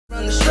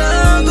the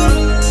struggle.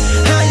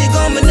 How you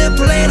gon'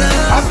 manipulate her?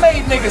 I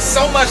made niggas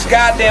so much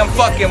goddamn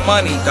fucking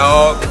money,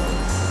 dog.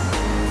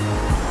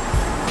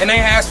 And they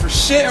ask for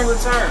shit in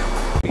return.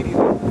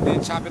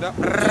 Then chop it up.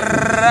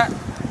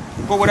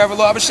 Put whatever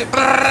little other shit we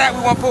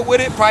want to put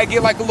with it. Probably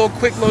get like a little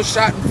quick little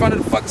shot in front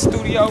of the fucking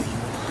studio.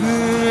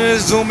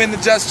 Zoom in to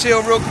Just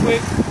Chill real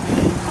quick.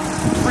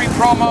 Free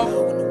promo.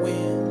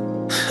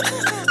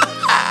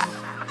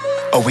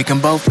 Oh, we can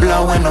both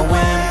blow in the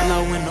wind,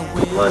 blow in the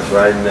wind. Lunch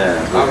right now.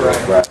 All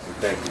right.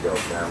 Thank you, though,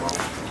 Sam.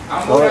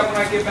 I'm gonna have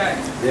when I get back.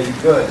 Yeah, you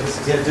good.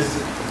 Just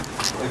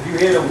if you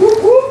hear the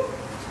whoop whoop,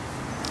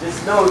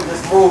 just know,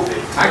 just move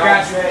it. I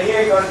got you. He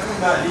ain't gonna do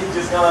nothing. He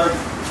just gonna,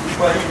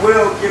 but he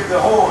will give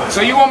the horn. So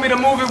you want me to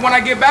move it when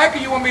I get back, or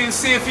you want me to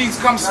see if he's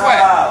come sweat?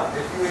 Nah,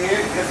 if you hear,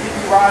 because he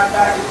be riding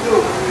back and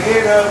through. If you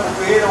hear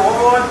the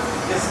horn,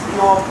 just be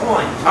on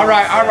point. All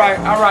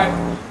right.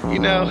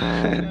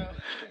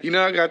 You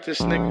know, I got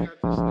this nigga.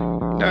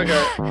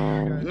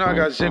 I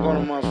got Zig on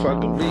a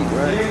motherfucking beat,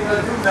 right? He ain't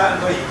gonna do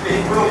nothing, but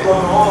he will go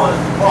on.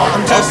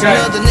 I'm just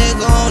another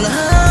nigga on the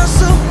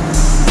hustle.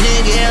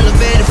 Nigga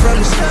elevated from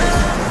the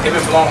sky. They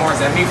been blowing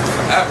horns at me for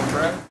forever,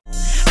 bruh.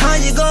 How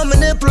you gon'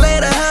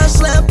 manipulate a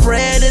hustler?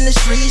 Bread in the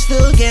streets,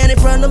 still get it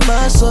from the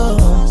muscle.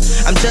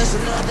 I'm just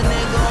another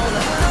nigga on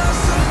the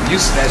hustle.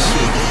 Used to that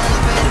shit.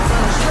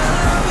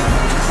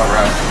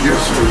 Alright,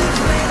 you're sweet.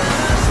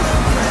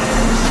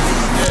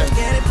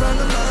 Get it from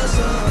the muscle.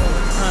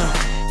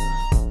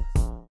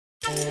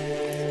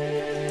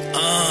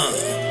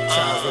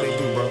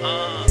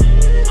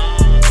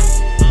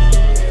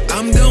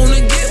 I'm gonna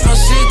get my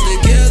shit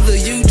together.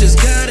 You just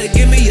gotta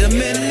give me a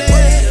minute.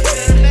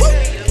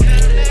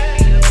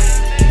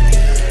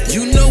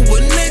 You know a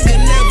nigga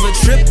never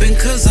tripping,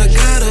 cause I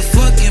got a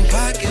fucking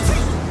pocket.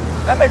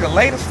 That nigga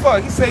late as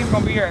fuck. He said he's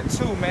gonna be here at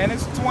 2, man.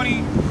 It's 22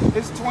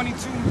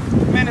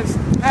 minutes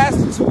past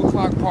the 2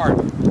 o'clock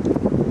party.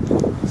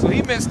 So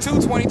he missed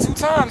 22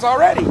 times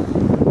already.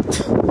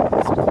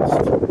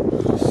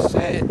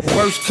 Shit.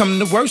 Worst come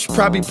to worst,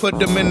 probably put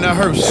them in the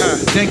hearse.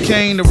 Then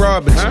came the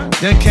robbers,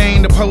 then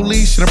came the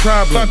police and the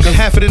problem. And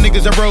half of the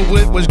niggas I rode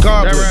with was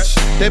garbage.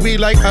 They be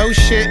like, oh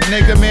shit,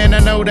 nigga, man, I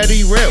know that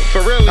he real.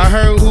 For real? I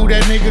heard who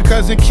that nigga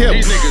cousin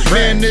killed.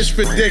 Man, this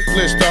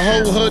ridiculous, the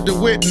whole hood to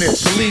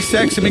witness. Police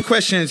asking me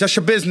questions, that's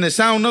your business,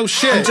 I don't know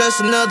shit. I'm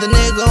just another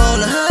nigga on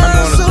the hustle.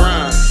 I'm on the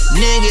grind.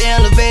 Nigga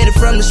elevated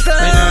from the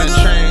struggle. Ain't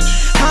nothing changed.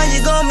 How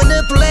you gon'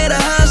 manipulate a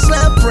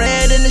hustler?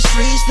 Bread in the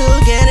streets, still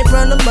get it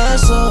from the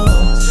muscle.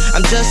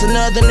 I'm just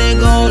another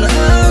nigga on the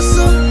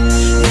hustle.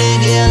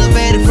 Nigga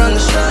elevated from the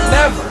struggle.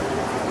 Never.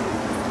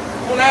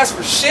 Won't ask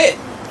for shit.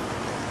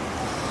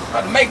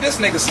 About to make this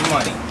nigga some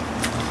money.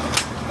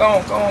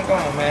 Go on,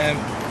 man.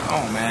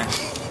 Come on, man.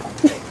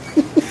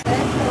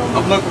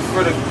 I'm looking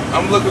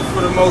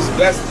for the most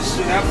best of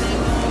shit ever.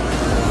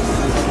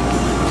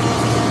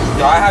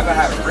 Yo, I haven't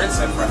had a Ritz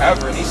in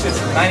forever, and these shits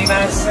are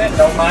 99¢.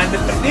 Don't mind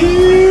if I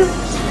do.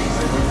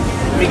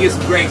 Let me get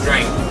some great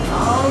drink.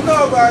 I don't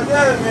know about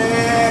that,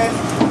 man.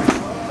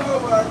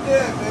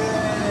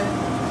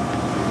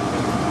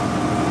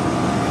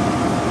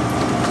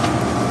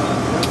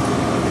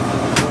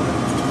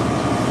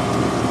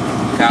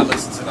 Gotta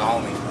listen to the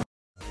homie.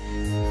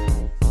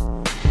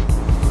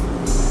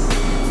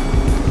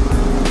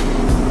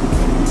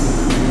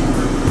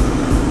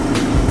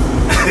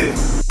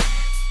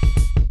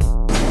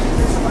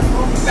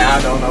 Now I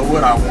don't know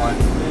what I want.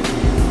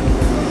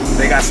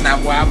 They got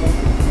Snapple Apple?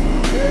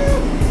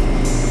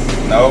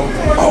 No?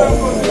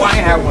 Oh, I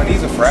ain't had one.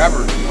 These are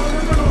forever.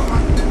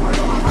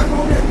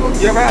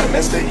 You ever had a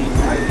Mr. E?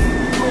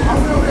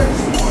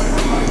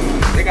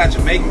 They got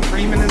Jamaican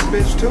cream in this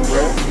bitch too,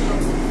 bro.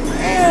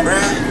 Man, bro.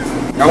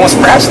 Y'all want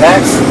some rap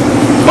snacks?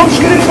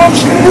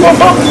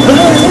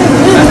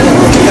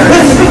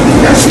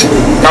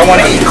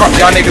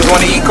 Y'all niggas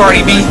wanna eat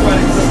Cardi B?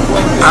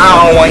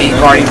 I don't wanna eat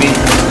Cardi B.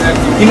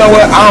 You know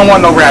what? I don't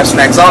want no rap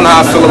snacks. I don't know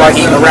how I feel about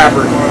eating a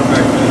rapper.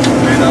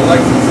 Man, I like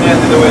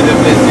the way that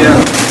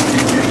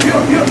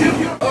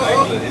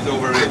It's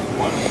overrated.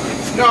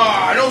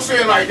 Nah, don't say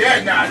it like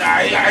that. Nah.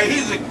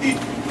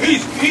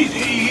 He's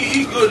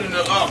good in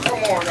the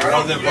come on.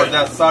 Now, But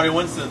that sorry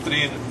Winston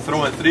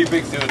throwing 3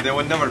 bigs, they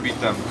would never beat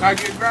them. Can I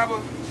get a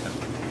grabber?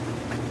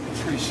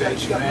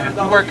 Appreciate you, man.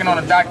 We're working on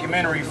a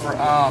documentary for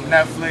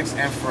Netflix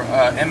and for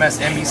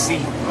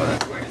MSNBC.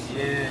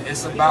 Yeah,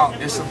 it's about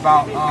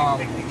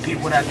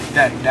people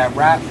that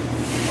rap.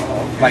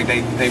 Like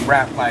they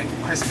rap like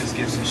Christmas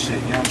gifts and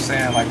shit, you know what I'm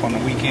saying? Like on the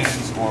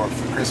weekends or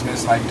for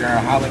Christmas, like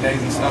during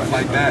holidays and stuff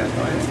like that.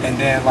 And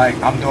then like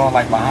I'm doing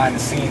like behind the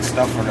scenes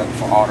stuff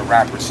for all the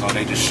rappers, so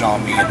they just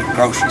showing me in the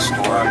grocery store.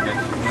 You know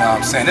what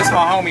I'm saying? This is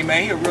my homie,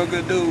 man. He a real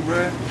good dude,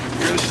 bro.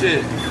 Real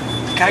shit.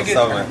 Can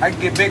I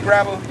get Big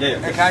Grabber?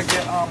 Yeah. And can I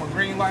get a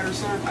green lighter,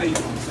 sir? How you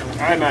doing, sir?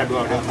 I ain't mad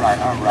about that.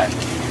 All right.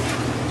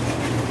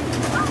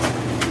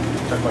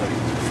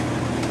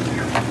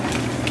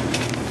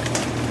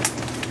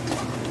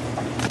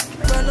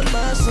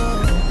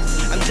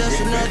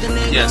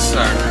 Yes,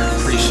 sir.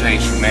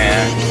 Appreciate you,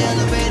 man.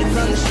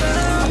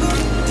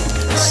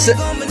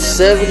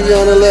 70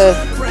 on the left.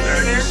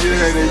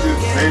 Yeah, they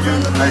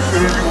just, like,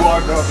 soon as you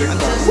walk up, they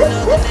start, whoop,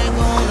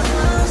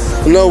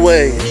 whoop. No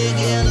way.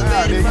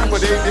 Nah, they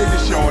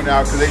just showing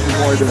out because they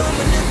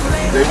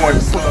wanted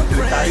to pull up to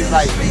the car. He's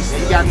like,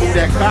 you gotta move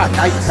that car.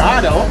 Nice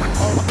car though. All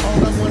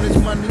I want is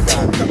money,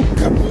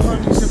 couple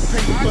honeys and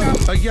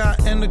paper, a yacht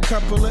and a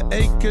couple of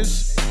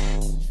acres.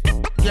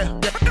 Yeah.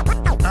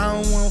 I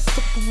don't wanna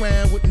fuck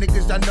around with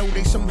niggas. I know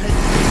they some haters.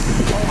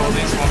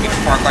 Police want me to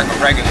park like a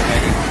regular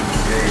nigga.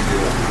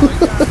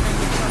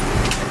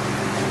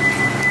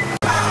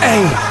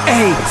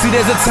 Hey, see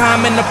there's a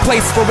time and a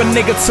place for a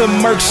nigga to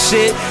murk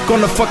shit.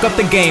 Gonna fuck up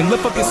the game.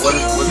 Lift up your What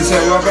you say,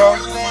 Logo?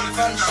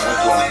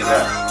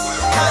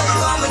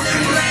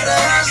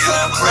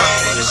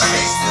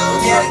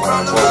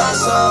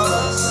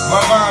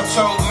 My mom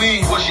told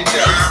me what she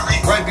tell me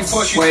right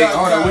before she Wait,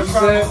 hold on, what you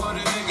said?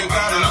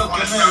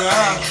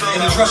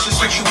 And address the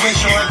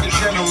situation like a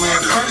gentleman.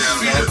 First,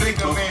 be the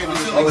bigger man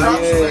until the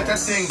cops let that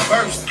thing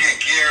burst. Get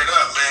geared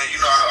up, man. You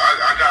know,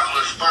 I got a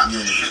little spot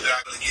and shit that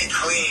I gotta get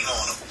clean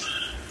on them.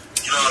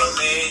 You know what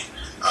I mean?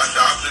 I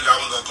figured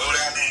I was gonna go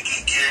down there and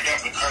get geared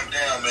up and come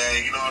down, man.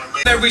 You know what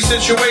I mean? Every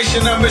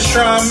situation I'm just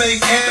trying to make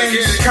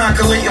ends.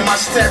 Calculating my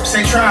steps,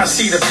 ain't trying to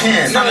see the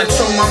pen. I done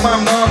told my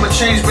mama I'ma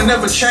change, but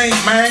never change,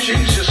 man.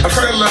 I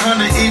fell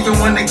 100 even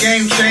when the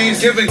game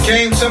changed. Giving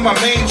game to my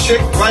main chick,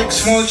 like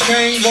small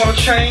change. Ooh,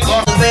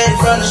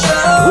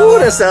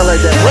 that sound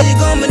like that. How you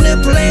gon'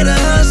 manipulate a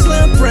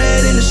hustler?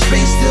 Bread in the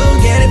street, still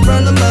get it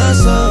from the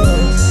muscle.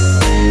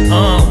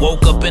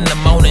 Woke up in the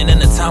morning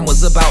and the time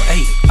was about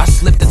 8. I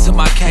slipped into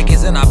my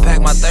khakis and I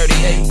packed my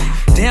 38.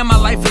 Damn, my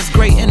life is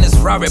great and it's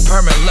Robert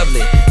Perman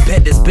lovely.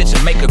 Bet this bitch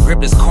and make her grip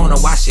this corner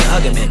while she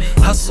hugging me.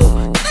 Hustle?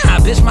 Nah,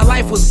 bitch, my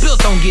life was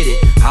built on get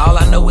it. All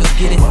I know is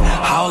get it.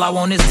 All I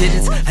want is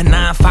digits. A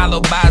 9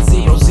 followed by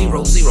 0,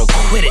 0, 0.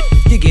 Quit it.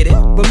 You get it.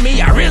 But me,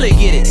 I really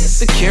get it.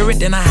 Secure it,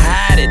 then I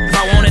hide it. If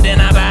I want it,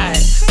 then I buy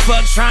it.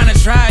 Fuck trying to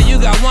try, you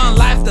got one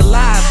life to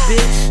live,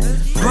 bitch.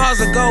 Bars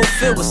of gold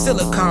filled with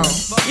silicone.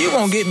 You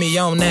won't get me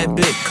on that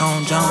big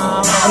cone,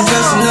 John. I'm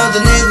just another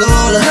nigga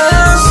on the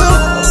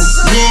hustle.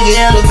 Nigga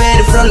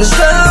elevated from the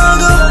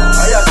struggle.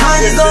 How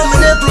you gon'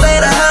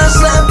 manipulate a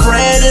hustler?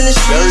 Bread in the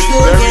streets,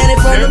 still get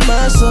it from the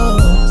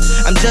muscle.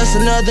 I'm just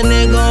another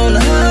nigga on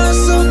the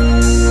hustle.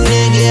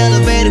 Nigga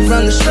elevated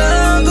from the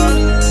struggle.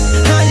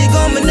 How you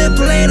gon'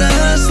 manipulate a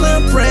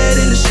hustler? Bread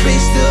in the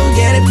streets, still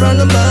get it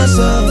from the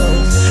muscle.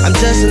 I'm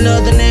just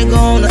another nigga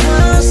on the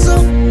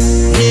hustle.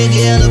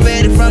 Nigga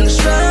elevated from the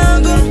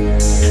struggle.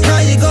 How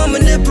you gon'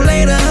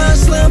 manipulate a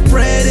hustler?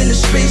 Bread in the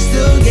streets,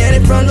 still get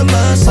it from the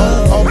muscle.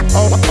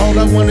 All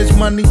I want is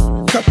money,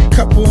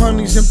 couple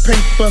honeys and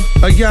paper,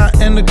 a yacht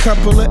and a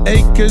couple of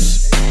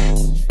acres.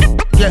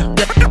 Yeah.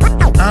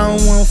 I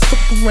don't wanna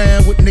fuck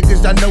around with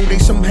niggas. I know they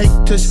some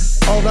haters.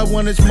 All I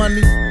want is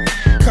money,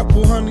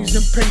 couple honeys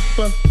and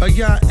paper, a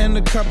yacht and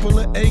a couple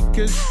of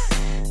acres.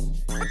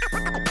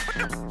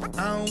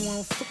 I don't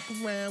wanna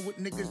fuck around with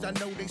niggas. I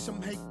know they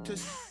some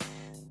haters.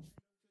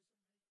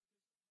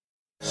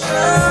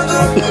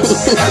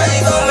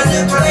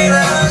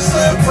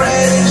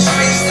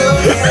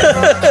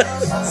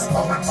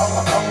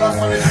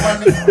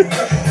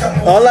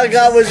 All I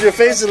got was your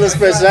facial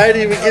expression. I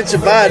didn't even get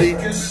your body.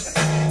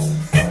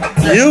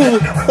 You.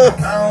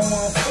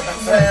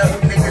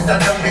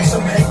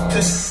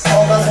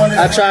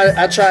 I tried.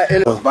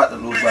 I was about to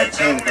lose like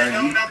 10,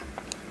 30.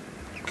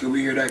 Can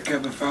we hear that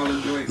Kevin Fowler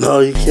joint? No,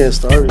 you can't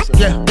start it.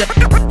 Yeah.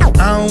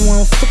 I don't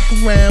wanna fuck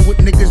around with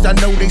niggas. I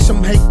know they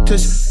some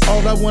haters.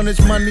 All I want is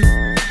money,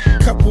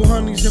 couple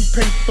honeys and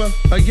paper,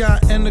 a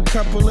yacht and a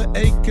couple of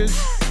acres.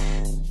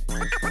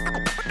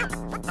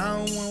 I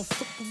don't wanna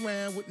fuck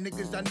around with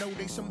niggas. I know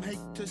they some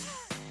haters.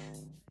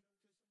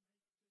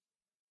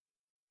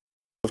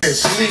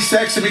 Please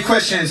asking me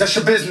questions. That's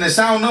your business.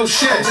 I don't know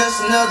shit. I'm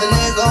just another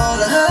nigga on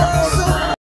the hustle.